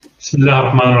Bismillah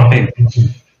ar-Rahman ar-Rahim.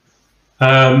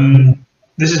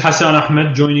 This is Hassan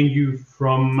Ahmed joining you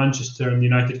from Manchester in the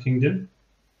United Kingdom.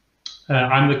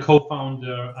 I'm the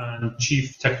co-founder and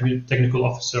chief technical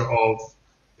officer of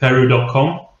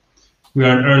Peru.com. We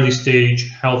are an early stage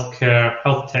health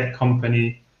tech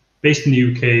company based in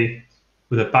the UK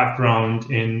with a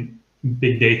background in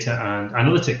big data and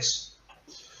analytics.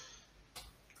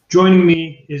 Joining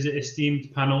me is an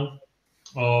esteemed panel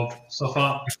of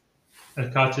Safa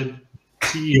Al-Khatib,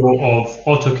 CEO of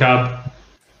AutoCab,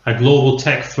 a global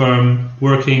tech firm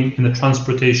working in the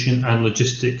transportation and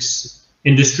logistics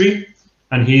industry,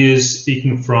 and he is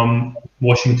speaking from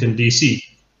Washington, DC.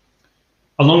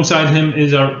 Alongside him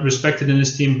is our respected and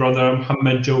esteemed brother,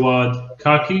 Mohammed Jawad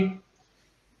Kaki,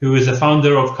 who is the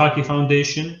founder of Kaki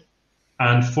Foundation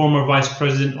and former vice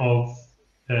president of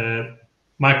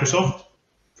Microsoft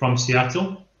from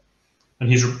Seattle. And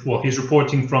he's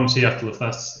reporting from Seattle, if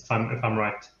I'm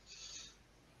right.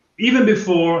 Even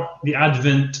before the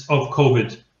advent of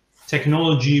COVID,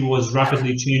 technology was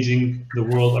rapidly changing the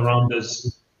world around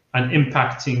us and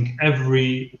impacting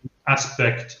every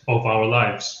aspect of our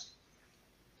lives.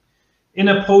 In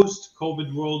a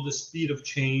post-COVID world, the speed of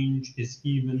change is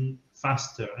even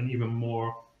faster and even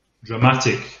more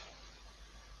dramatic.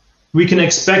 We can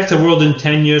expect a world in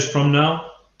 10 years from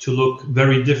now to look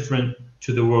very different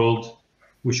to the world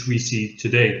which we see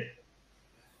today.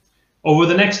 Over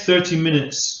the next 30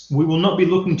 minutes, we will not be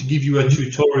looking to give you a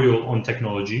tutorial on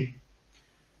technology,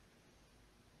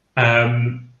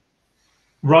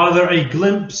 rather a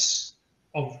glimpse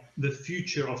of the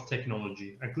future of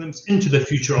technology, a glimpse into the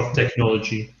future of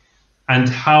technology and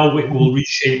how it will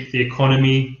reshape the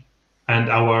economy and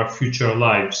our future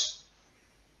lives.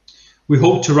 We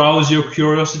hope to rouse your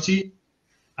curiosity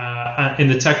in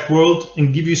the tech world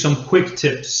and give you some quick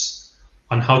tips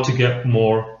on how to get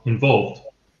more involved.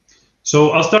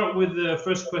 So I'll start with the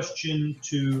first question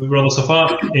to Brother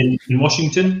Safa in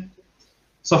Washington.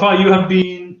 Safa, you have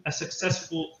been a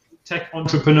successful tech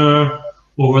entrepreneur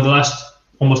over the last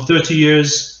almost 30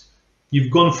 years.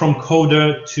 You've gone from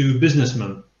coder to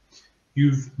businessman.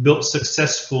 You've built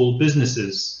successful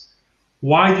businesses.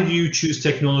 Why did you choose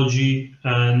technology,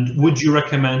 and would you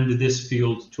recommend this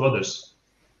field to others?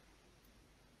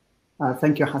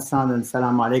 Thank you, Hassan, and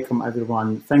salam alaikum,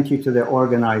 everyone. Thank you to the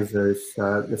organizers.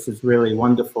 This is really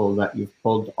wonderful that you've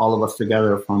pulled all of us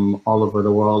together from all over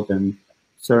the world, and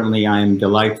certainly I am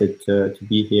delighted to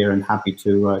be here and happy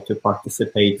to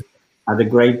participate. I had a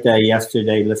great day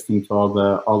yesterday listening to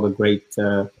all the great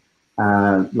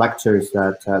lectures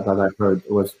that I heard.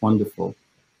 It was wonderful.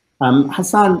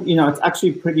 Hassan, it's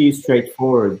actually pretty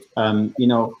straightforward.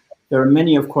 There are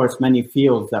many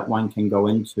fields that one can go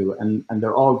into, and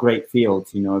they're all great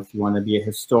fields. If you want to be a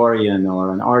historian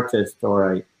or an artist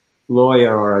or a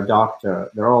lawyer or a doctor,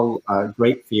 they're all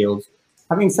great fields.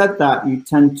 Having said that, you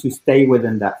tend to stay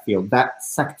within that field. That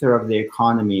sector of the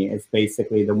economy is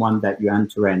basically the one that you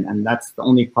enter in, and that's the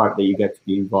only part that you get to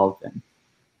be involved in.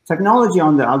 Technology,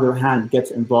 on the other hand,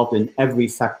 gets involved in every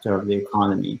sector of the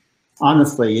economy.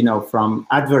 Honestly, from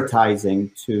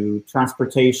advertising to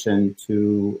transportation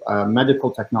to medical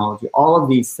technology, all of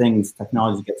these things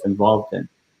technology gets involved in.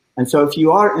 And so if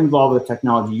you are involved with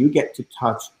technology, you get to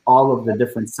touch all of the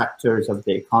different sectors of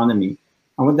the economy.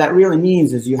 And what that really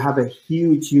means is you have a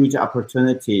huge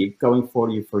opportunity going for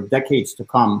you for decades to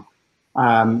come,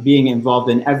 being involved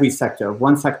in every sector. If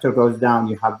one sector goes down,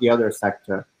 you have the other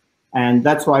sector. And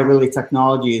that's why really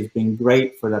technology has been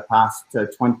great for the past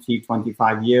 20,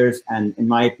 25 years. And in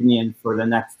my opinion, for the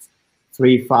next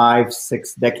 3, 5,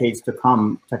 6 decades to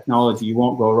come, technology, you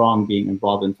won't go wrong being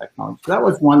involved in technology. So that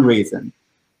was one reason.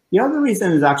 The other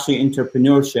reason is actually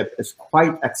entrepreneurship is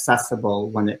quite accessible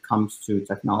when it comes to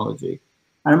technology.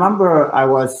 I remember I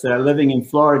was living in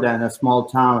Florida in a small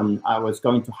town. I was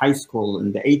going to high school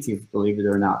in the 80s, believe it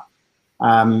or not.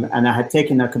 And I had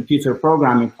taken a computer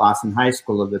programming class in high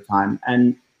school at the time,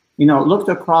 and looked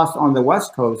across on the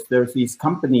West Coast. There's these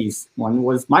companies. One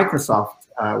was Microsoft,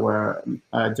 where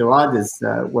Jawad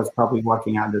was probably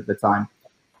working at the time,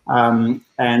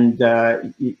 and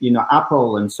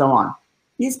Apple and so on.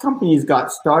 These companies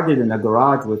got started in a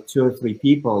garage with 2 or 3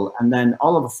 people, and then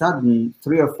all of a sudden,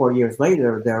 3 or 4 years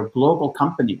later, they're global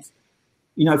companies.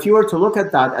 If you were to look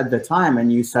at that at the time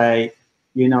and you say,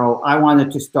 I wanted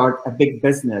to start a big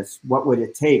business, what would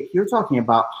it take? You're talking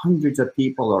about hundreds of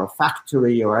people or a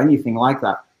factory or anything like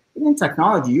that. But in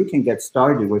technology, you can get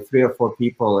started with 3 or 4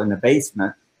 people in a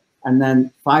basement. And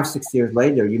then 5, 6 years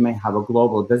later, you may have a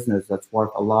global business that's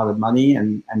worth a lot of money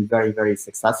and very, very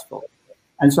successful.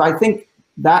 And so I think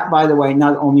that, by the way,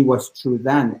 not only was true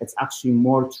then, it's actually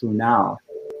more true now.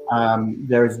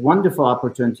 There's wonderful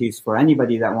opportunities for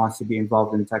anybody that wants to be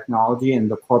involved in technology in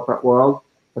the corporate world,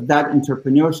 but that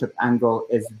entrepreneurship angle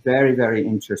is very, very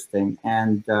interesting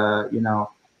and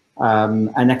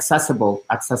and accessible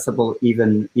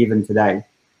even today.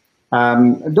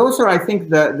 Those are, I think,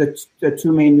 the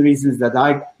two main reasons that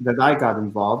I got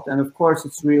involved, and of course,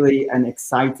 it's really an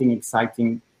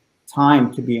exciting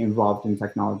time to be involved in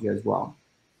technology as well.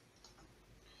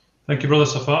 Thank you, Brother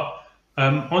Safa.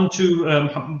 On to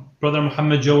Brother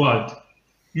Muhammad Jawad.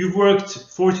 You've worked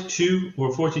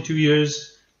 42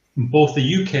 years in both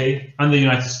the UK and the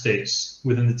United States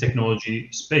within the technology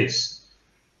space.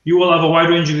 You will have a wide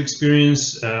range of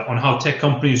experience on how tech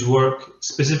companies work,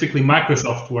 specifically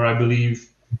Microsoft, where I believe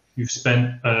you've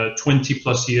spent 20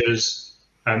 plus years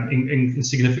in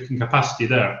significant capacity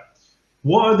there.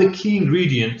 What are the key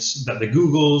ingredients that the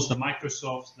Googles, the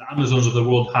Microsofts, the Amazons of the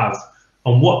world have,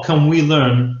 and what can we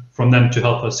learn from them to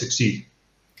help us succeed?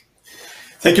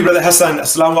 Thank you, Brother Hassan.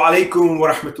 Assalamu alaikum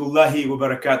wa rahmatullahi wa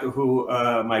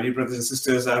barakatuhu, my dear brothers and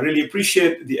sisters. I really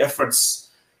appreciate the efforts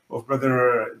of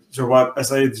Brother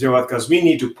Saeed Jawad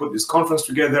Kazvini to put this conference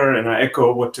together, and I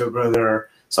echo what Brother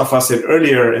Safa said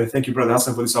earlier, and thank you, Brother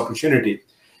Hassan, for this opportunity.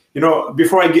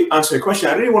 Before I answer your question,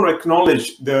 I really want to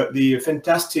acknowledge the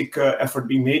fantastic effort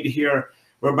being made here,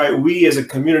 whereby we as a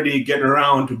community get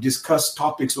around to discuss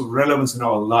topics of relevance in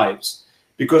our lives.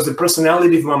 Because the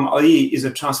personality of Imam Ali is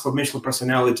a transformational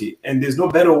personality, and there's no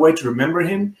better way to remember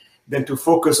him than to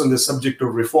focus on the subject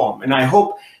of reform. And I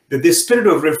hope that this spirit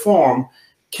of reform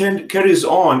carries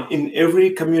on in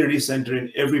every community center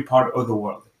in every part of the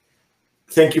world.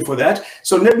 Thank you for that.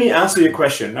 So let me answer your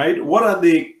question, right? What are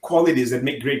the qualities that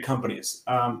make great companies?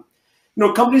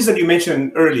 Companies that you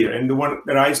mentioned earlier, and the one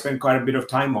that I spent quite a bit of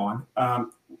time on,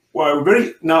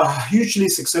 were now hugely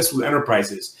successful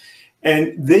enterprises.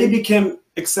 And they became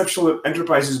exceptional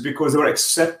enterprises because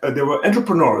there were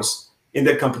entrepreneurs in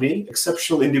that company,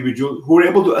 exceptional individuals who were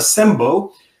able to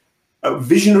assemble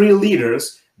visionary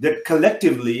leaders that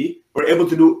collectively were able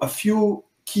to do a few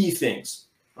key things,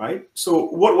 right? So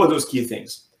what were those key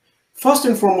things? First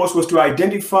and foremost was to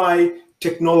identify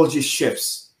technology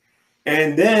shifts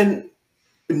and then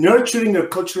nurturing a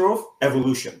culture of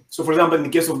evolution. So for example, in the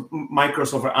case of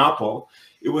Microsoft or Apple,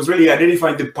 it was really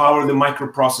identifying the power of the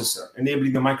microprocessor,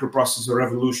 enabling the microprocessor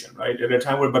revolution, right? At a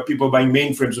time where people buying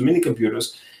mainframes or mini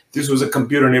computers, this was a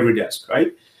computer on every desk,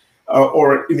 right?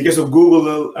 Or in the case of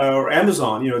Google or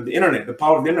Amazon, the internet, the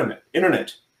power of the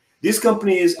internet. These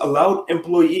companies allowed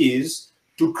employees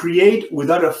to create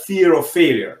without a fear of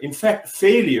failure. In fact,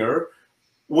 failure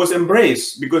was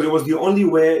embraced because it was the only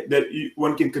way that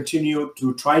one can continue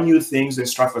to try new things and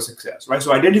strive for success, right?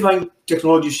 So identifying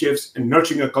technology shifts and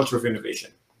nurturing a culture of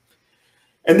innovation.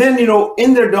 And then,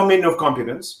 in their domain of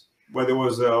competence, whether it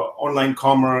was online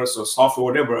commerce or software,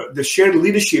 whatever, the shared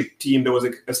leadership team that was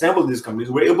assembled in these companies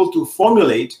were able to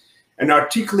formulate and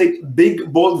articulate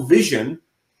big, bold vision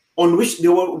on which they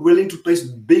were willing to place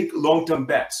big long-term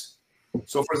bets.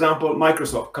 So for example,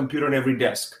 Microsoft, computer on every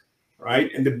desk,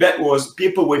 right? And the bet was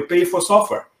people would pay for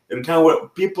software at a time where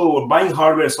people were buying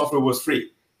hardware and software was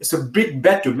free. It's a big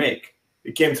bet to make.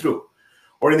 It came through.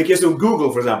 Or in the case of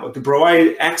Google, for example, to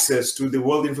provide access to the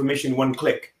world information in one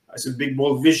click. It's a big,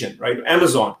 bold vision, right?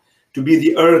 Amazon, to be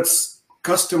the Earth's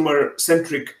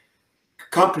customer-centric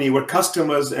company where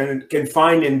customers can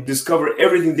find and discover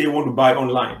everything they want to buy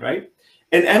online, right?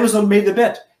 And Amazon made the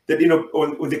bet that,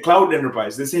 with the cloud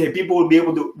enterprise, they say, hey, people will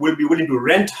be willing to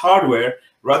rent hardware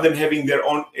rather than having their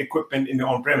own equipment in the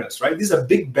on-premise, right? These are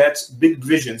big bets, big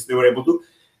visions they were able to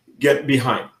get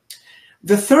behind.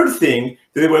 The third thing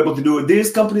that they were able to do,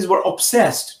 these companies were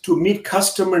obsessed to meet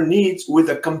customer needs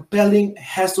with a compelling,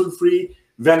 hassle-free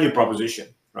value proposition,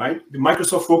 right? The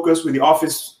Microsoft focus with the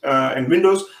Office and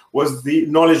Windows was the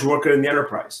knowledge worker in the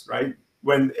enterprise, right?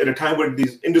 When at a time where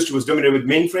this industry was dominated with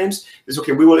mainframes, it's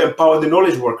okay, we will empower the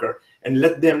knowledge worker and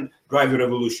let them drive the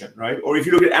revolution, right? Or if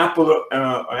you look at Apple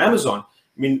or Amazon,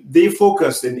 they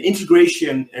focused on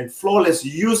integration and flawless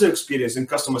user experience in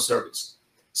customer service.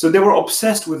 So they were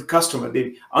obsessed with customer.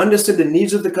 They understood the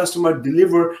needs of the customer,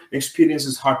 deliver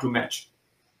experiences hard to match.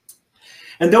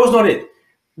 And that was not it.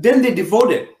 Then they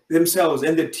devoted themselves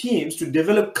and their teams to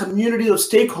develop community of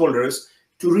stakeholders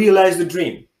to realize the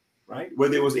dream, right?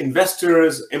 Whether it was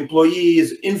investors,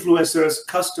 employees, influencers,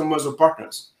 customers, or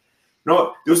partners.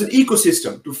 No, there was an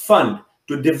ecosystem to fund,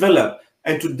 to develop,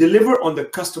 and to deliver on the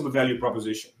customer value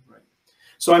proposition.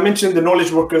 So I mentioned the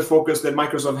knowledge workers focus that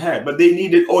Microsoft had, but they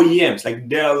needed OEMs like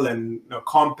Dell and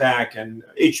Compaq and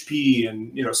HP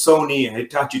and Sony and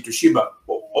Hitachi, Toshiba,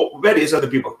 or various other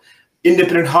people.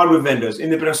 independent hardware vendors,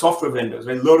 independent software vendors,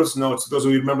 right? Lotus Notes, those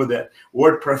of you remember that,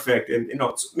 WordPerfect, and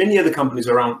many other companies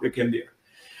around that came there.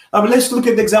 But let's look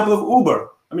at the example of Uber.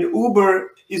 I mean,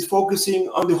 Uber is focusing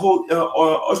on the whole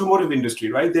automotive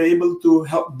industry, right? They're able to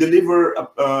help deliver,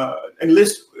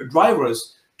 enlist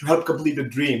drivers to help complete the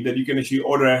dream that you can actually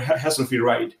order a hassle-free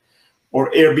ride. Or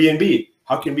Airbnb,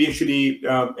 how can we actually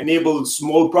enable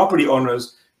small property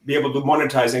owners be able to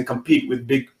monetize and compete with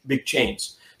big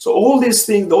chains? So all these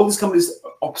things, all these companies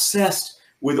obsessed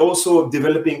with also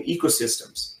developing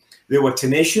ecosystems. They were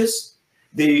tenacious.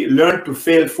 They learned to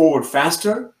fail forward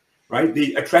faster, right?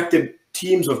 They attracted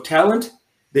teams of talent.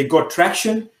 They got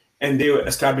traction, and they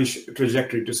established a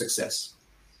trajectory to success.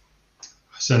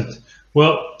 Excellent.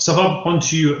 Well, Safab, on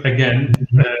to you again.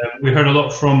 We heard a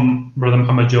lot from Brother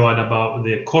Muhammad Jawad about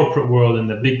the corporate world and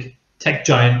the big tech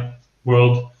giant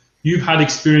world. You've had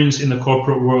experience in the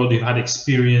corporate world. You've had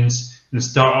experience in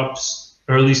startups,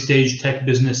 early stage tech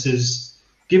businesses.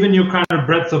 Given your kind of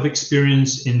breadth of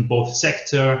experience in both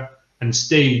sector and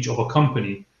stage of a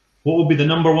company, what would be the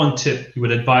 #1 tip you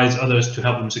would advise others to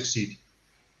help them succeed?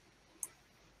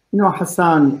 You know,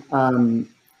 Hassan,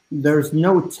 there's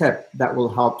no tip that will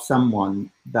help someone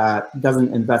that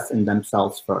doesn't invest in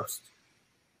themselves first.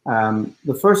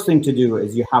 The first thing to do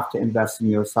is you have to invest in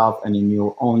yourself and in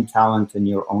your own talent and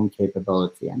your own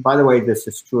capability. And by the way, this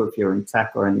is true if you're in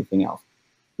tech or anything else.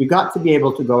 You got to be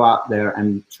able to go out there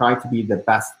and try to be the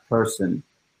best person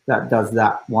that does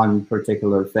that one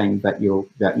particular thing that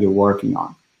you're working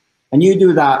on. And you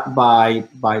do that by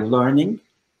learning,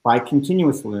 by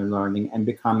continuously learning and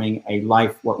becoming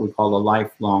what we call a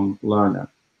lifelong learner.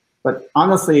 But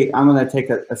honestly, I'm going to take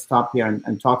a stop here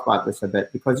and talk about this a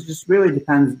bit, because it just really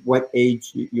depends what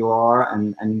age you are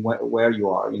and where you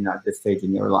are, at this stage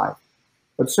in your life.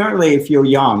 But certainly if you're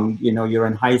young, you're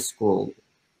in high school,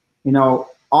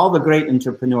 all the great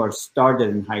entrepreneurs started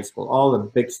in high school. All the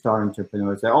big star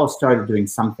entrepreneurs, they all started doing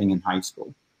something in high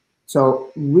school. So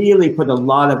really put a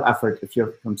lot of effort. If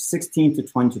you're from 16 to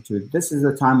 22, this is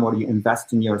the time where you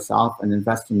invest in yourself and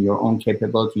invest in your own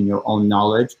capability and your own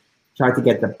knowledge. Try to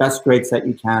get the best grades that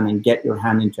you can and get your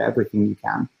hand into everything you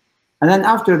can. And then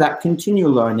after that, continue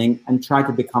learning and try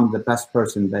to become the best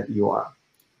person that you are.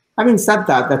 Having said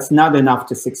that, that's not enough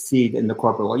to succeed in the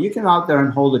corporate world. You can out there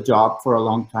and hold a job for a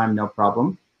long time, no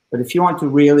problem. But if you want to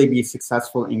really be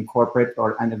successful in corporate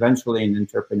and eventually in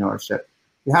entrepreneurship,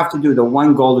 you have to do the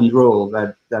one golden rule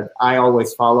that I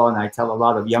always follow, and I tell a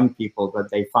lot of young people that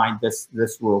they find this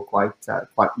rule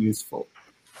quite useful.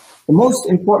 The most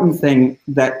important thing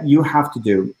that you have to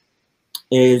do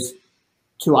is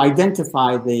to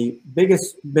identify the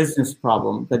biggest business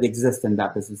problem that exists in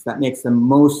that business, that makes the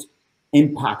most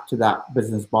impact to that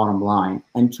business bottom line,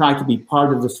 and try to be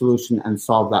part of the solution and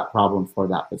solve that problem for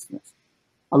that business.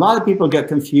 A lot of people get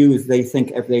confused. They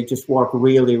think if they just work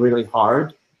really, really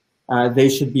hard, they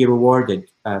should be rewarded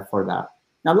for that.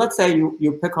 Now, let's say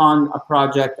you pick on a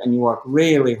project and you work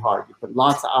really hard. You put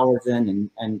lots of hours in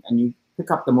and you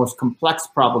pick up the most complex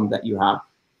problem that you have.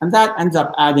 And that ends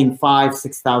up adding $5,000,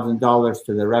 $6,000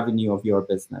 to the revenue of your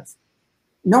business.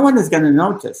 No one is going to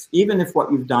notice, even if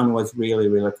what you've done was really,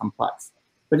 really complex.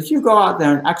 But if you go out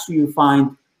there and actually you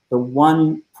find the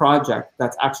one project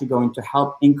that's actually going to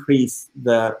help increase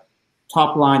the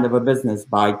top line of a business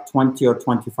by 20 or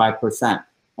 25%,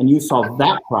 and you solve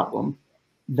that problem,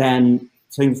 then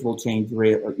things will change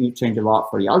a lot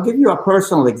for you. I'll give you a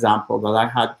personal example that I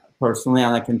had personally,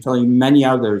 and I can tell you many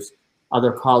other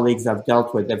colleagues I've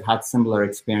dealt with, they've had similar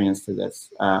experience to this,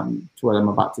 to what I'm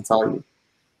about to tell you.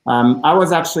 I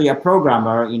was actually a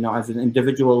programmer, as an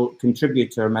individual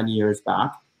contributor many years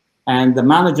back, and the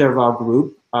manager of our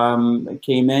group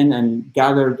came in and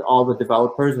gathered all the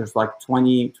developers. There's like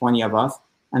 20 of us,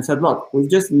 and said, look, we've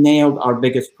just nailed our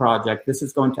biggest project. This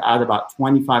is going to add about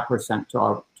 25% to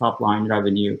our top line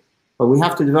revenue, but we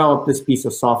have to develop this piece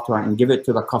of software and give it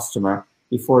to the customer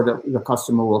before the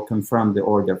customer will confirm the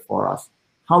order for us.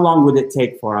 How long would it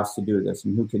take for us to do this,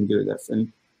 and who can do this?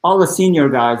 And all the senior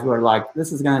guys were like,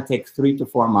 this is going to take 3 to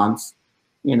 4 months,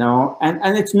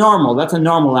 and it's normal. That's a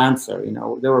normal answer.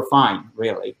 They were fine,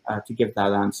 really, to give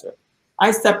that answer.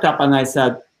 I stepped up and I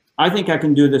said, I think I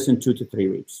can do this in 2 to 3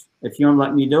 weeks. If you don't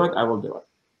let me do it, I will do it.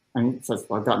 And he says,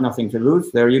 well, I've got nothing to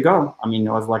lose. There you go. I mean,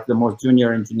 I was like the most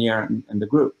junior engineer in the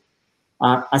group.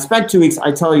 I spent 2 weeks.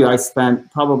 I tell you, I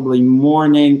spent probably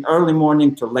early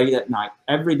morning to late at night,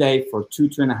 every day for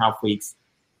 2.5 weeks.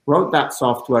 Wrote that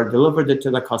software, delivered it to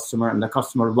the customer, and the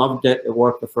customer loved it. It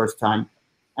worked the first time,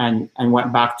 and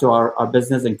went back to our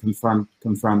business and confirmed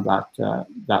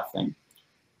that thing.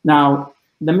 Now,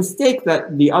 The mistake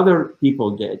that the other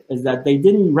people did is that they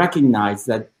didn't recognize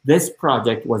that this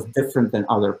project was different than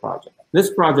other projects.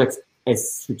 This project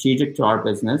is strategic to our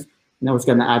business, and it was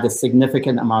going to add a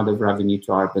significant amount of revenue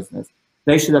to our business.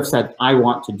 They should have said, I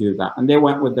want to do that. And they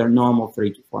went with their normal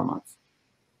 3 to 4 months.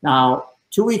 Now,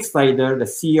 2 weeks later, the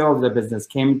CEO of the business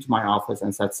came to my office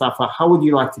and said, Safa, how would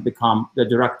you like to become the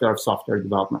director of software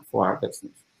development for our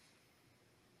business?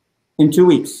 In 2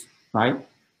 weeks, right?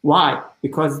 Why?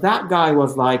 Because that guy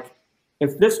was like,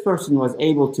 if this person was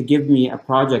able to give me a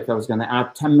project that was going to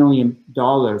add $10 million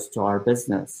to our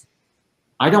business,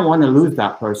 I don't want to lose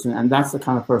that person. And that's the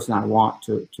kind of person I want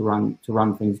to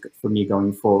run things for me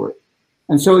going forward.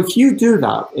 And so if you do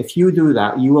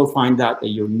that, you will find out that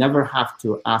you never have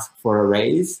to ask for a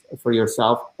raise for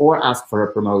yourself or ask for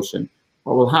a promotion.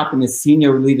 What will happen is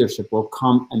senior leadership will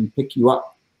come and pick you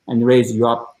up and raise you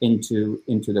up into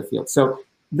the field. So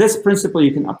this principle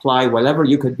you can apply whatever.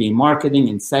 You could be in marketing,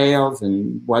 in sales,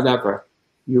 and whatever.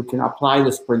 You can apply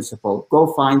this principle.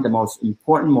 Go find the most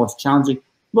important, most challenging.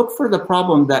 Look for the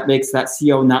problem that makes that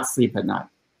CEO not sleep at night.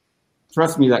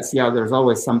 Trust me, that CEO, there's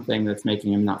always something that's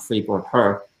making him not sleep or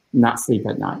her not sleep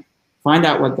at night. Find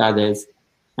out what that is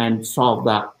and solve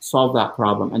that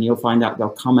problem, and you'll find out they'll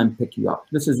come and pick you up.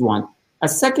 This is one. A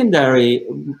secondary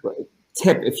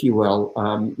tip, if you will,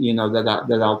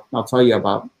 that I'll tell you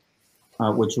about,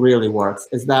 which really works,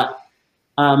 is that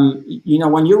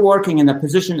when you're working and a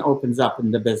position opens up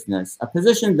in the business, a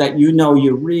position that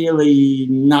you're really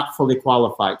not fully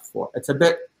qualified for, it's a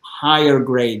bit higher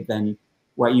grade than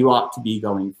what you ought to be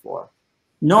going for.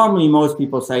 Normally, most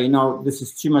people say, this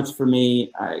is too much for me.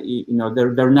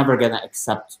 They're never going to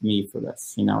accept me for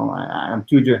this. I'm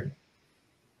too good.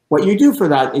 What you do for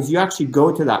that is you actually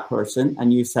go to that person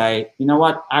and you say, you know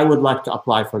what, I would like to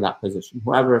apply for that position,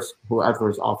 whoever is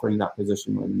offering that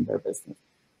position within their business.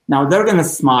 Now, they're going to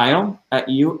smile at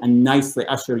you and nicely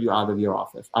usher you out of their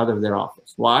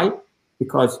office. Why?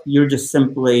 Because you're just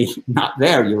simply not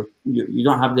there. You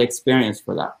don't have the experience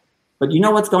for that. But you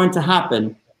know what's going to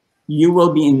happen? You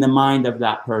will be in the mind of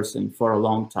that person for a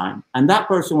long time. And that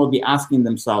person will be asking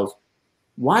themselves,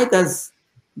 why does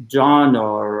John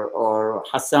or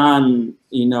Hassan,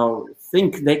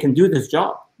 think they can do this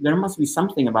job? There must be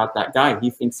something about that guy. He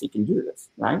thinks he can do this,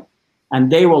 right?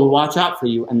 And they will watch out for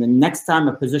you. And the next time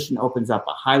a position opens up,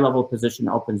 a high-level position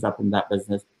opens up in that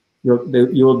business,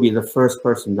 you will be the first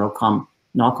person. They'll come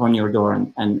knock on your door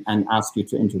and ask you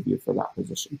to interview for that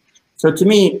position. So to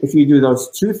me, if you do those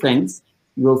two things,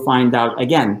 you'll find out,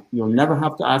 again, you'll never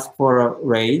have to ask for a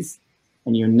raise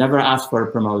and you never ask for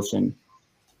a promotion.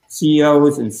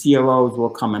 CEOs and COOs will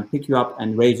come and pick you up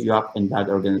and raise you up in that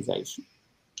organization.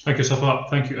 Thank you, Safa.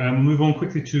 Thank you. Move on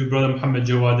quickly to Brother Muhammad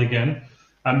Jawad again.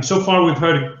 So far, we've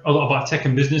heard a lot about tech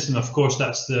and business, and of course,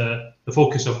 that's the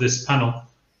focus of this panel.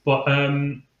 But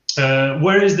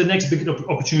where is the next big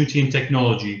opportunity in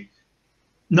technology?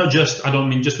 I don't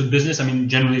mean just with business, I mean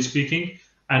generally speaking.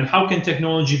 And how can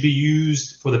technology be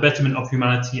used for the betterment of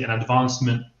humanity and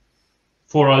advancement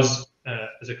for us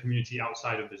as a community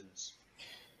outside of business?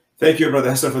 Thank you, Brother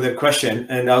Hassan, for that question.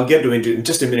 And I'll get to it in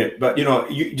just a minute. But,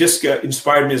 you just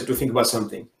inspired me to think about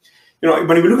something. When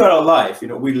we look at our life,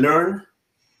 we learn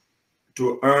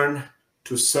to earn,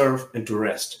 to serve, and to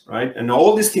rest, right? And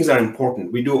all these things are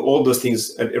important. We do all those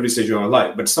things at every stage of our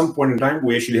life. But at some point in time,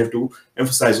 we actually have to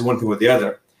emphasize one thing or the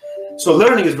other. So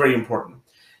learning is very important.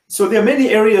 So there are many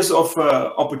areas of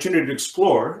opportunity to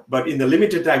explore. But in the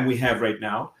limited time we have right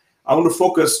now, I want to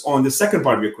focus on the second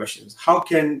part of your questions. How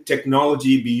can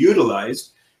technology be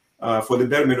utilized for the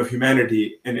betterment of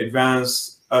humanity and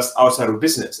advance us outside of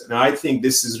business? And I think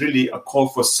this is really a call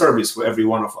for service for every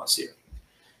one of us here.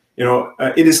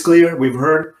 It is clear, we've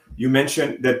heard, you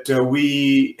mentioned that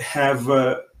we have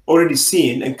already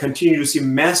seen and continue to see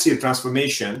massive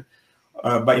transformation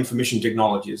by information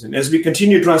technologies. And as we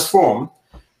continue to transform,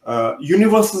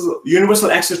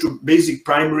 universal access to basic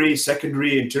primary,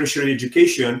 secondary, and tertiary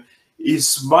education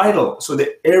is vital so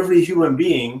that every human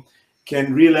being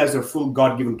can realize their full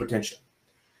God-given potential.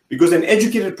 Because an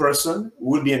educated person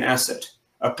will be an asset.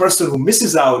 A person who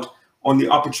misses out on the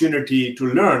opportunity to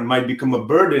learn might become a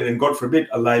burden and, God forbid,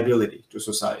 a liability to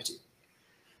society.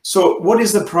 So what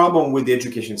is the problem with the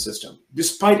education system?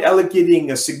 Despite allocating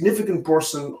a significant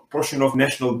portion of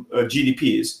national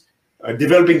GDPs,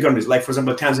 developing countries, like, for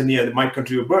example, Tanzania, my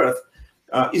country of birth,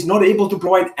 is not able to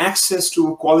provide access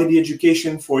to quality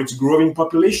education for its growing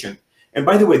population. And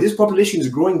by the way, this population is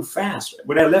growing fast.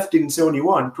 When I left in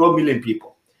 71, 12 million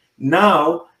people.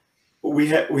 Now, we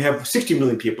have 60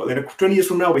 million people. And 20 years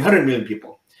from now, we have 100 million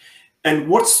people. And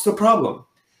what's the problem?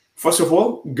 First of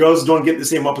all, girls don't get the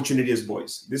same opportunity as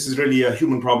boys. This is really a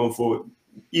human problem for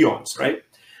eons, right?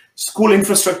 School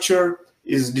infrastructure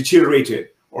is deteriorated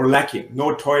or lacking.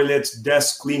 No toilets,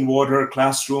 desks, clean water,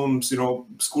 classrooms,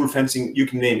 school fencing, you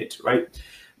can name it, right?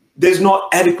 There's not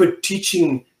adequate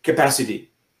teaching capacity.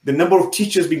 The number of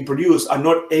teachers being produced are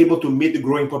not able to meet the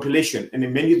growing population. And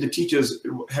many of the teachers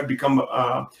have become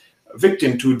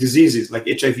victim to diseases like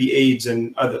HIV, AIDS,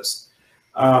 and others.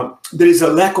 There is a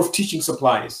lack of teaching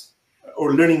supplies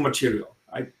or learning material.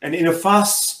 Right? And in a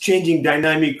fast-changing,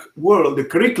 dynamic world,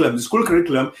 the school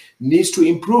curriculum needs to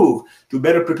improve to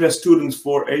better prepare students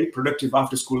for a productive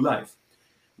after-school life.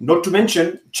 Not to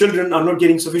mention, children are not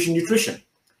getting sufficient nutrition.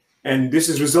 And this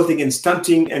is resulting in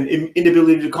stunting and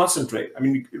inability to concentrate. I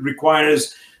mean, it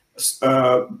requires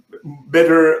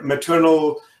better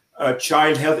maternal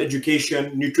child health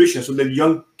education, nutrition, so that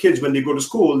young kids, when they go to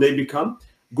school, they become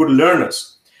good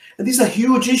learners. And these are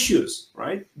huge issues,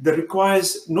 right? That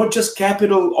requires not just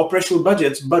capital operational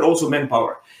budgets, but also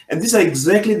manpower. And these are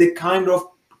exactly the kind of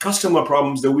customer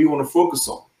problems that we want to focus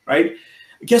on, right?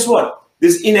 Guess what?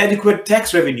 There's inadequate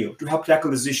tax revenue to help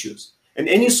tackle these issues. And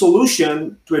any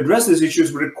solution to address these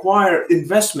issues will require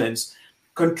investments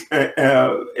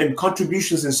and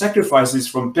contributions and sacrifices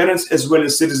from parents as well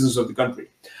as citizens of the country.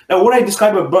 Now, what I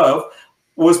described above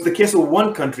was the case of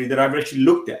one country that I've actually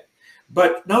looked at.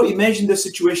 But now imagine the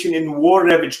situation in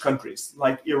war-ravaged countries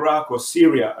like Iraq or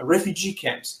Syria, refugee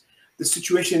camps. The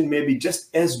situation may be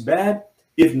just as bad,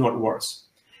 if not worse.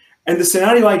 And the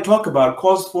scenario I talk about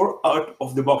calls for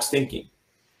out-of-the-box thinking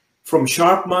from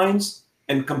sharp minds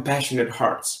and compassionate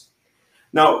hearts.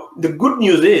 Now, the good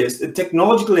news is that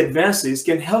technological advances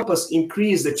can help us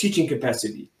increase the teaching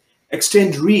capacity,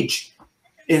 extend reach,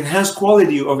 enhance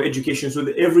quality of education so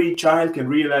that every child can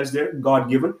realize their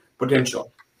God-given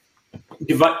potential.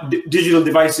 Digital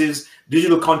devices,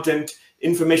 digital content,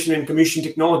 information and communication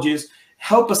technologies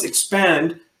help us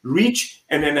expand reach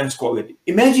and enhance quality.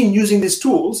 Imagine using these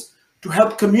tools to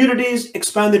help communities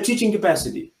expand their teaching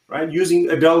capacity, right?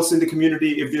 Using adults in the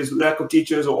community, if there's lack of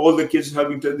teachers or all the kids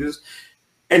helping to this,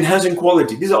 enhancing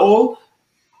quality. These are all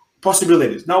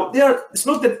possibilities. Now, it's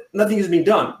not that nothing is being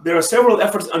done. There are several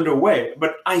efforts underway,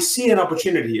 but I see an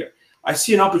opportunity here. I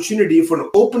see an opportunity for an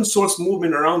open source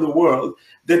movement around the world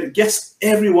that gets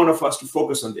every one of us to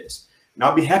focus on this. And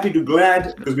I'll be happy to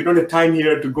glad, because we don't have time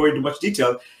here to go into much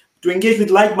detail, to engage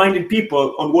with like-minded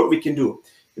people on what we can do.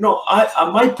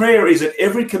 My prayer is that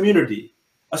every community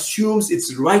assumes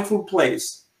its rightful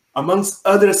place amongst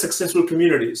other successful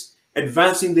communities,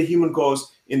 advancing the human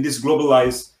cause in this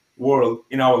globalized world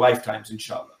in our lifetimes,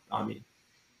 inshallah. Ameen.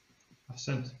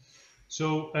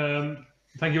 So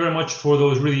thank you very much for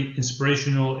those really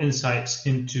inspirational insights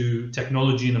into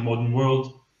technology in the modern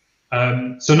world.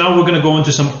 So now we're going to go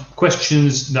into some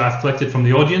questions that I've collected from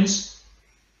the audience.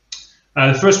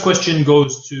 The first question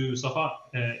goes to Safa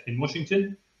in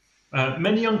Washington.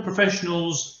 Many young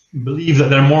professionals believe that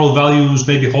their moral values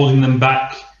may be holding them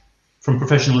back from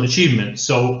professional achievement.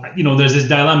 So, there's this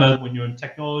dilemma when you're in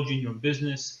technology, in your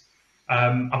business,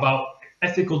 about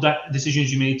ethical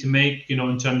decisions you need to make,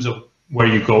 in terms of where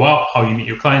you go out, how you meet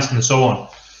your clients, and so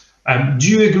on. Do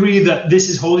you agree that this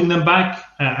is holding them back?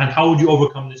 And how would you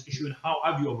overcome this issue? And how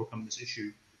have you overcome this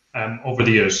issue over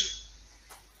the years?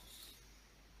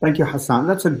 Thank you, Hassan.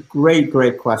 That's a great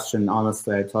question,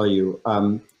 honestly, I tell you.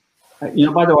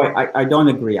 By the way, I don't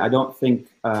agree. I don't think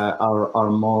our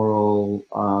moral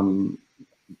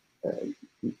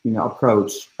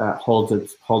approach holds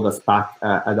us back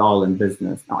at all in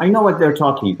business. Now, I know what they're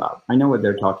talking about.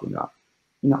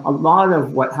 A lot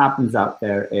of what happens out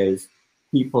there is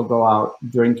people go out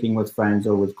drinking with friends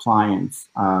or with clients,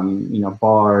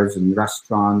 bars and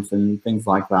restaurants and things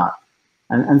like that.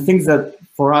 And things that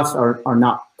for us are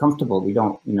not comfortable. We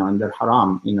don't, and they're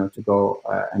haram, to go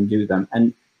and do them.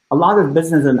 And a lot of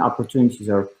business and opportunities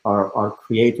are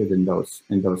created in those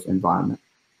environments.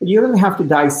 But you really have to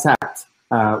dissect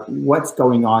what's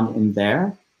going on in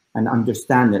there and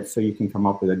understand it so you can come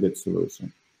up with a good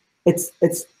solution. It's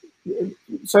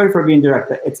sorry for being direct,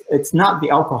 but it's not the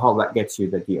alcohol that gets you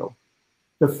the deal.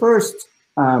 The first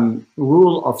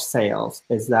rule of sales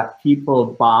is that people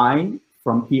buy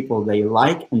from people they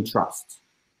like and trust.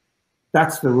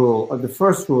 That's the rule, or the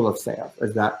first rule of sales,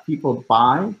 is that people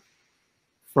buy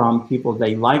from people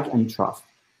they like and trust.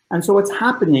 And so what's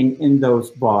happening in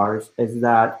those bars is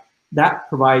that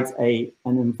provides an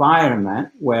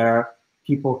environment where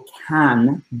people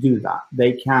can do that.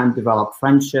 They can develop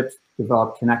friendships,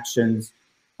 develop connections,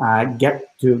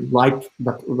 get to like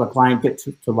the client, get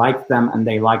to like them, and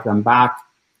they like them back.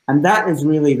 And that is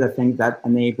really the thing that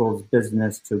enables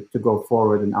business to go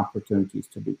forward and opportunities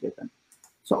to be given.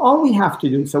 So all we have to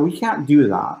do, so we can't do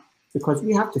that because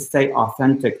we have to stay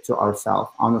authentic to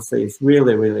ourselves. Honestly, it's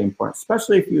really, really important,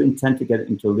 especially if you intend to get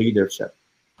into leadership.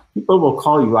 People will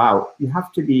call you out. You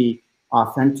have to be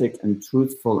authentic and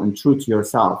truthful and true to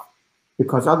yourself,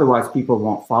 because otherwise people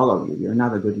won't follow you. You're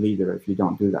not a good leader if you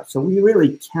don't do that. So we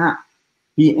really can't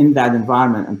be in that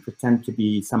environment and pretend to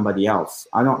be somebody else.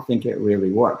 I don't think it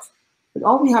really works. But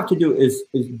all we have to do is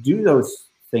do those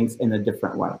things in a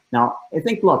different way. Now, I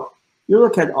think, look, you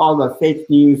look at all the fake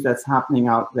news that's happening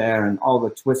out there and all the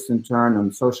twists and turns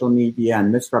on social media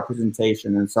and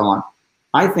misrepresentation and so on.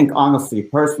 I think, honestly,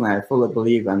 personally, I fully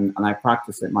believe, and I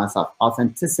practice it myself,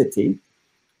 authenticity,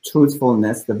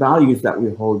 truthfulness, the values that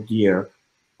we hold dear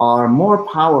are more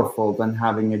powerful than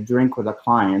having a drink with a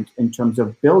client in terms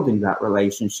of building that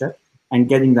relationship and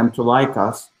getting them to like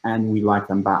us and we like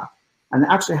them back. And it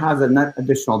actually has an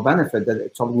additional benefit that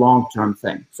it's a long-term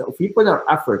thing. So if we put our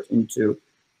effort into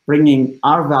bringing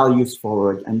our values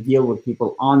forward and deal with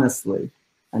people honestly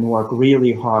and work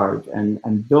really hard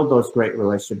and build those great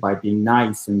relationships by being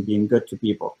nice and being good to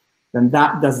people, then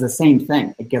that does the same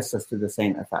thing. It gets us to the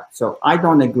same effect. So I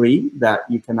don't agree that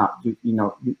you cannot do,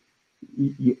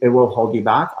 it will hold you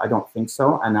back. I don't think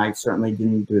so. And I certainly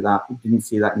didn't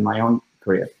see that in my own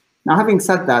career. Now, having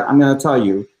said that, I'm going to tell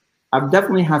you, I've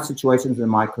definitely had situations in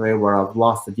my career where I've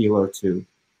lost a deal or two,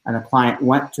 and a client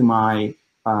went to my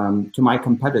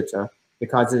competitor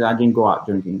because I didn't go out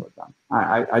drinking with them.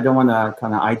 I don't want to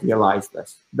kind of idealize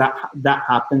this. That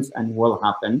happens and will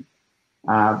happen.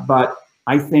 But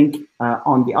I think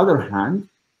on the other hand,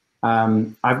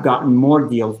 I've gotten more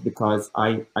deals because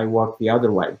I work the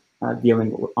other way,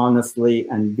 dealing honestly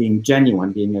and being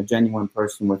genuine, being a genuine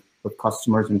person with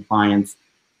customers and clients.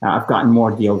 I've gotten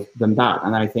more deals than that.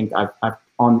 And I think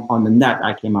on the net,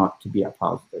 I came out to be a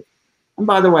positive. And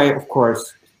by the way, of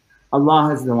course,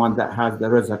 Allah is the one that has the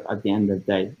rizq at the end of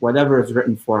the day. Whatever is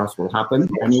written for us will happen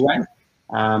anyway.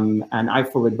 And I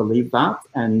fully believe that.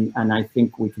 And I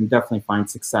think we can definitely find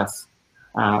success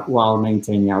while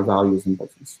maintaining our values in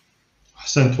business.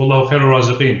 Ahsant, wallahu khairu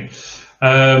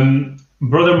raziqeen.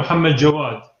 Brother Muhammad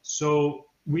Jawad, so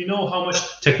we know how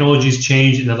much technology has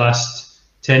changed in the last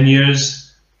 10 years.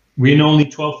 We know only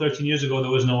 12, 13 years ago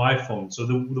there was no iPhone. So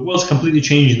the world's completely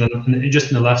changed just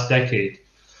in the last decade.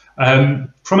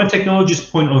 From a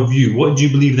technologist point of view, what do you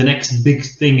believe the next big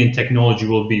thing in technology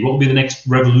will be? What will be the next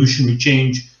revolutionary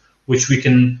change which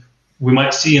we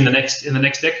might see in the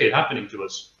next decade happening to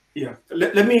us? Yeah,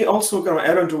 let me also kind of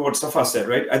add on to what Safa said,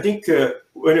 right? I think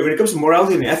when it comes to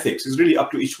morality and ethics, it's really up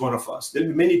to each one of us. There'll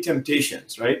be many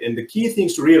temptations, right? And the key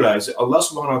things to realize, Allah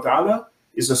subhanahu wa ta'ala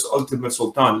is the ultimate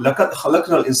sultan. لَقَدْ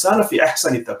خَلَقْنَا الْإِنسَانَ فِي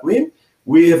أَحْسَنِ تَقْوِيمٍ.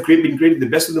 We have been created the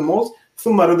best of the most.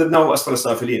 ثُمَّ رَدَدْنَاهُ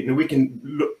أَسْفَلَ سَافِلِينَ. And we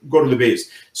can go to the base.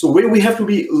 So we have to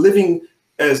be living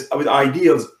with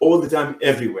ideals all the time,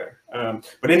 everywhere.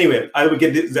 But anyway, I will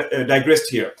get digressed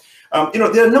here. There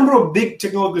are a number of big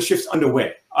technological shifts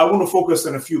underway. I want to focus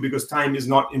on a few because time is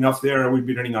not enough there. We'll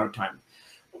be running out of time.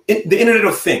 The Internet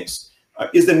of Things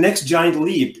is the next giant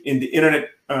leap in the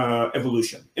Internet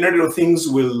evolution. Internet of Things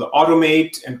will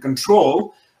automate and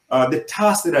control the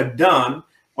tasks that are done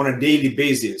on a daily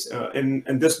basis, and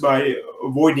this by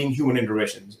avoiding human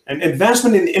interventions. And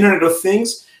advancement in the Internet of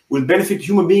Things will benefit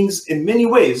human beings in many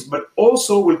ways, but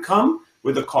also will come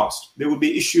with a cost. There will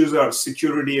be issues of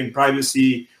security and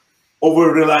privacy,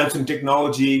 over-reliance on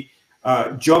technology,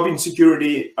 job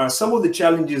insecurity, some of the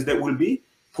challenges that will be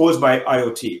posed by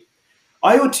IoT.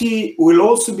 IoT will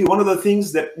also be one of the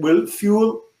things that will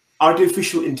fuel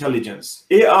artificial intelligence.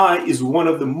 AI is one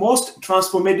of the most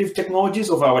transformative technologies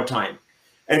of our time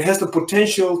and has the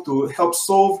potential to help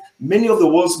solve many of the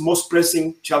world's most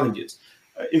pressing challenges.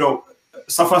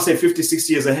 Safa said 50,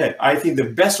 60 years ahead. I think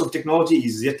the best of technology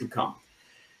is yet to come.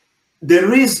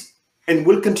 There is and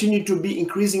will continue to be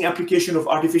increasing application of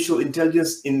artificial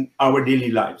intelligence in our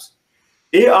daily lives.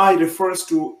 AI refers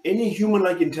to any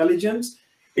human-like intelligence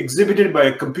exhibited by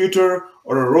a computer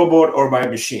or a robot or by a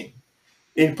machine.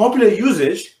 In popular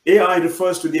usage, AI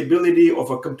refers to the ability of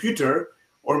a computer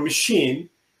or machine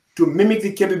to mimic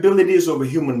the capabilities of a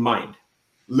human mind,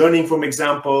 learning from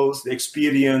examples, the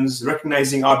experience,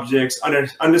 recognizing objects,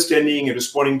 understanding and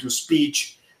responding to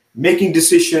speech, making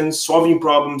decisions, solving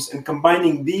problems, and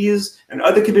combining these and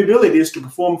other capabilities to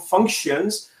perform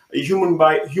functions a human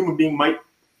being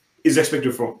is expected to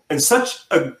perform. And such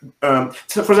a,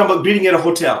 for example, greeting at a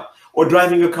hotel or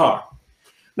driving a car.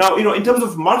 Now, in terms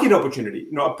of market opportunity,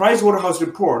 a Pricewaterhouse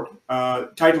report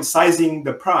titled "Sizing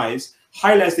the Prize"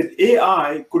 highlights that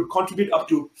AI could contribute up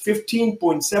to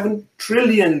 $15.7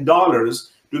 trillion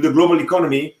to the global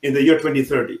economy in the year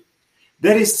 2030.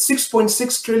 There is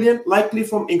 6.6 trillion likely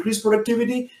from increased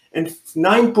productivity and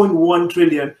 9.1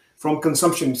 trillion from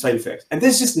consumption side effects. And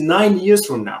this is just 9 years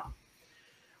from now.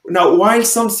 Now, while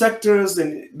some sectors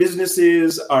and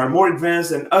businesses are more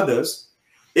advanced than others,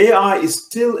 AI is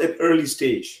still at early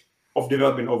stage of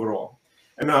development overall.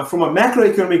 And from a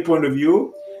macroeconomic point of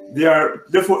view, there are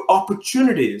therefore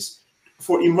opportunities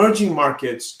for emerging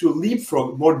markets to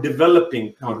leapfrog more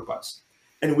developing counterparts.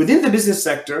 And within the business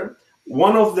sector,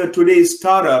 one of the today's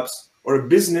startups or a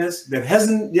business that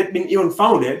hasn't yet been even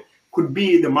founded could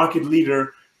be the market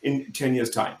leader in 10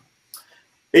 years' time.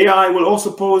 AI will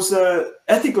also pose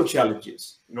ethical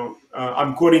challenges.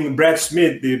 I'm quoting Brad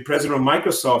Smith, the president of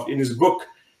Microsoft, in his book,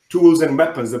 Tools and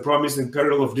Weapons, The Promise and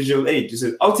Peril of Digital Age. He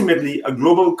says, ultimately, a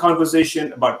global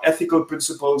conversation about ethical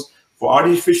principles for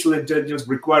artificial intelligence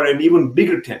require an even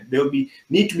bigger tent. There will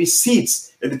need to be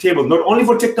seats at the table, not only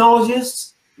for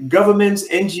technologists, governments,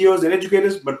 NGOs, and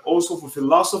educators, but also for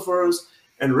philosophers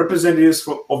and representatives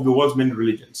of the world's many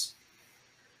religions.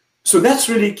 So that's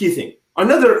really a key thing.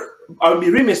 I'll be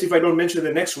remiss if I don't mention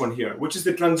the next one here, which is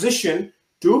the transition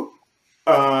to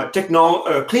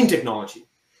clean technology.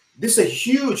 This is a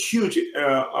huge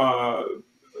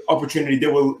opportunity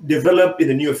that will develop in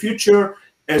the near future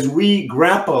as we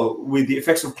grapple with the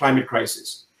effects of climate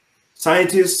crisis.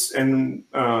 Scientists and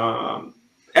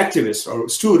activists or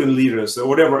student leaders or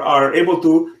whatever are able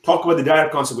to talk about the dire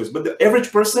consequences, but the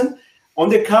average person on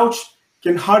their couch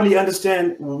can hardly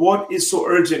understand what is so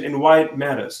urgent and why it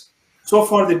matters. So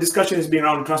far, the discussion has been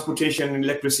around transportation and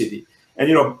electricity, and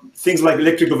things like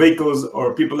electrical vehicles,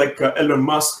 or people like Elon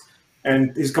Musk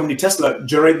and his company Tesla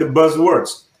generate the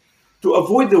buzzwords. To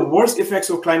avoid the worst effects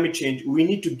of climate change, we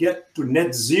need to get to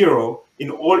net zero in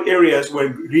all areas where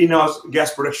greenhouse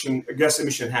gas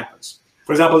emission happens.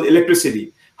 For example,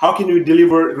 electricity. How can we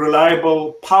deliver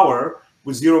reliable power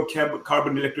with zero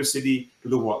carbon electricity to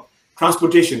the world?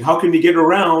 Transportation. How can we get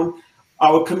around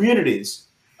our communities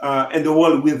and the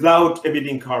world without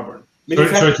emitting carbon? Sorry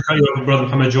to cut you off, Brother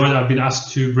Muhammad Jawad. I've been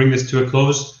asked to bring this to a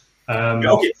close.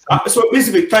 Okay, so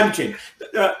basically climate change.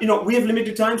 We have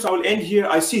limited time, so I will end here.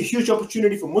 I see a huge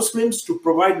opportunity for Muslims to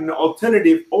provide an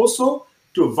alternative also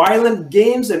to violent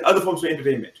games and other forms of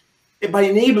entertainment by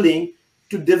enabling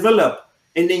to develop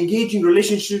and engage in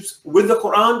relationships with the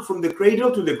Quran from the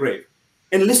cradle to the grave,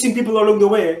 enlisting people along the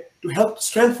way to help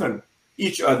strengthen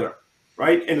each other,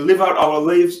 right, and live out our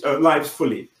lives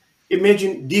fully.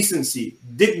 Imagine decency,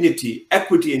 dignity,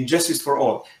 equity, and justice for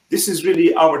all. This is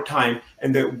really our time,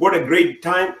 and what a great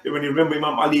time when you remember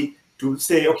Imam Ali to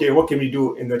say, okay, what can we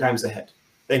do in the times ahead?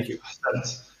 Thank you.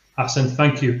 Hassan,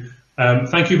 thank you.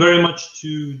 Thank you very much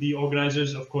to the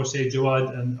organizers, of course, Sayyid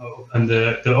Jawad and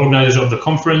the organizers of the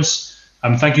conference.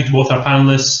 Thank you to both our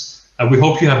panelists. We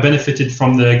hope you have benefited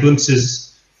from the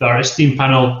glimpses that our esteemed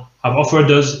panel have offered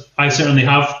us. I certainly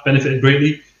have benefited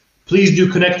greatly. Please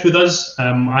do connect with us.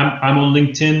 I'm on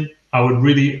LinkedIn. I would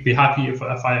really be happy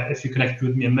if you connect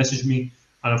with me and message me.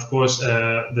 And of course,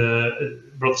 the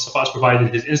Brother Safa's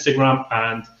provided his Instagram,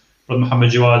 and Brother Muhammad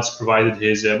Jawad's provided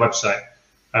his website.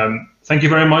 Thank you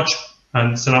very much,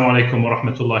 and Assalamu alaikum wa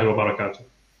rahmatullahi wa barakatuh.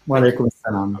 Wa alaikum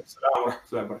assalam. Assalamu alaikum wa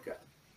rahmatullahi wa barakatuh.